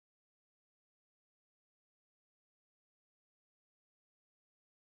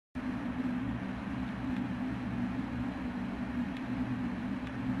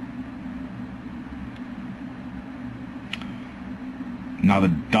Now the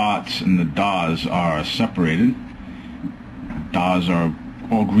dots and the DAWs are separated. DAWs are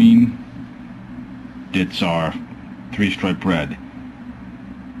all green, DITs are 3-stripe red.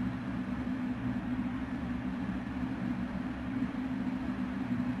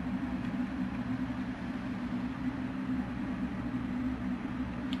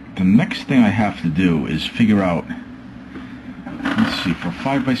 The next thing I have to do is figure out, let's see, for a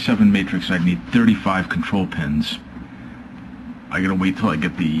 5x7 matrix I'd need 35 control pins. I gotta wait till I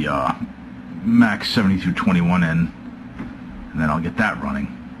get the max 7221 in, and then I'll get that running.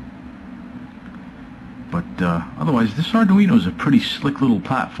 But otherwise, this Arduino is a pretty slick little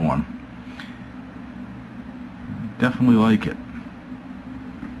platform. Definitely like it.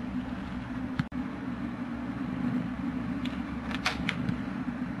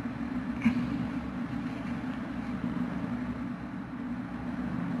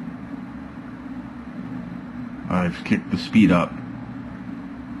 I've kicked the speed up.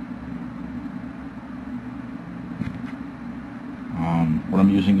 What I'm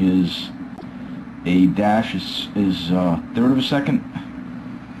using is a dash is a third of a second.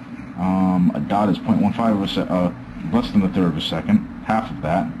 A dot is 0.15 of a second, less than a third of a second, half of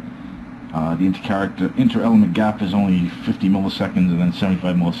that. The inter-element gap is only 50 milliseconds, and then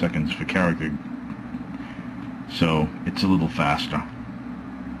 75 milliseconds for character. So it's a little faster.